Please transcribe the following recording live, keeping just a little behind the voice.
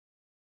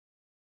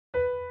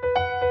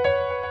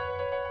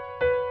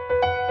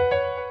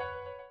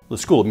The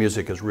School of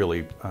Music is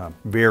really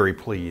very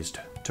pleased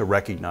to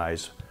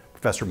recognize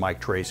Professor Mike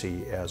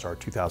Tracy as our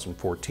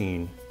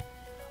 2014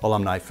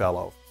 Alumni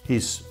Fellow.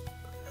 He's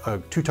a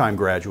two-time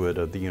graduate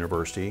of the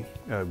university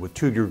with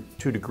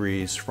two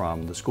degrees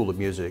from the School of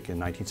Music in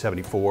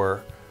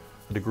 1974,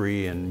 a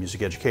degree in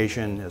music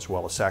education as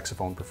well as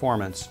saxophone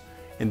performance,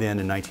 and then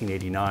in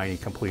 1989 he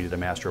completed a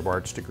Master of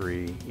Arts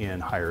degree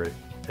in higher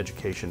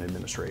education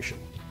administration.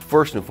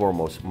 First and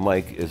foremost,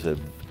 Mike is an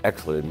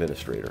excellent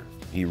administrator.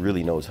 He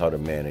really knows how to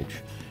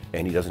manage,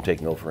 and he doesn't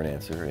take no for an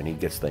answer, and he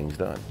gets things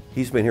done.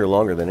 He's been here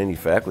longer than any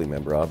faculty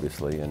member,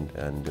 obviously,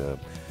 and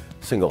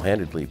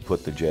single-handedly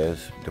put the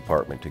jazz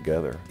department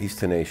together. He's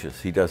tenacious.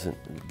 He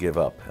doesn't give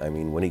up. I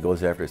mean, when he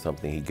goes after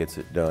something, he gets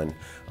it done.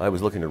 I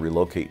was looking to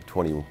relocate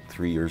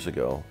 23 years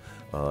ago.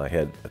 I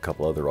had a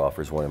couple other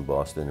offers, one in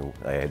Boston, and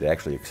I had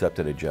actually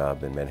accepted a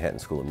job in Manhattan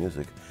School of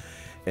Music.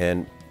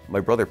 And my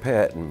brother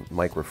Pat and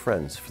Mike were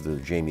friends for the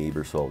Jamie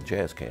Ebersol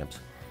jazz camps.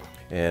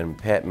 And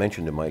Pat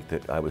mentioned to Mike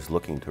that I was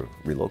looking to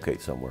relocate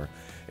somewhere,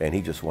 and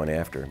he just went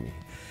after me.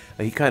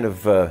 He kind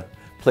of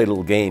played a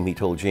little game. He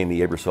told Jamie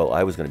Ebersol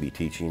I was going to be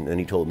teaching, and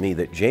he told me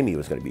that Jamie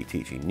was going to be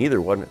teaching. Neither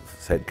one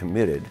had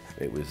committed.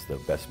 It was the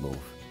best move.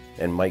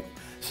 And Mike,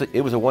 so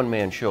it was a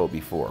one-man show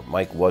before.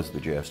 Mike was the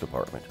jazz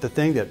department. The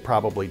thing that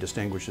probably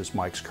distinguishes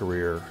Mike's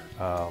career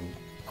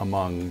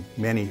among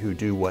many who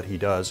do what he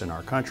does in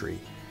our country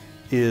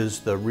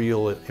is the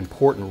real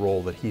important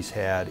role that he's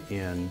had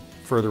in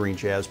furthering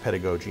jazz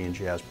pedagogy and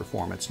jazz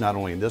performance, not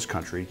only in this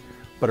country,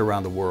 but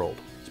around the world.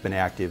 He's been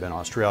active in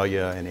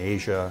Australia, in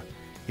Asia,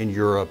 in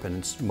Europe,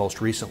 and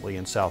most recently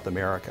in South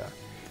America.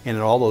 And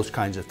in all those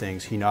kinds of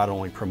things, he not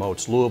only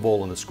promotes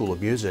Louisville and the School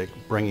of Music,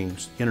 bringing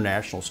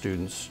international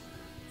students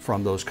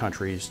from those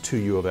countries to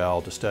U of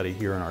L to study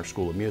here in our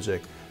School of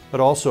Music,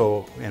 but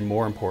also, and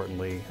more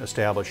importantly,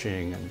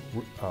 establishing and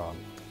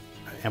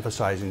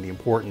emphasizing the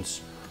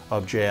importance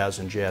of jazz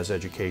and jazz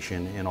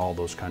education in all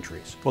those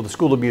countries. Well, the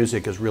School of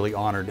Music is really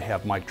honored to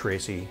have Mike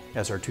Tracy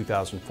as our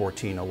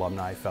 2014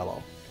 Alumni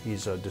Fellow.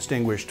 He's a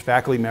distinguished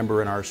faculty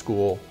member in our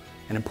school,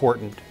 an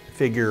important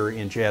figure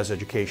in jazz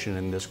education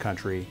in this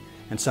country,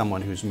 and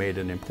someone who's made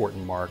an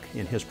important mark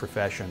in his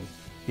profession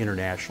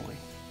internationally.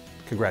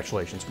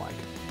 Congratulations, Mike.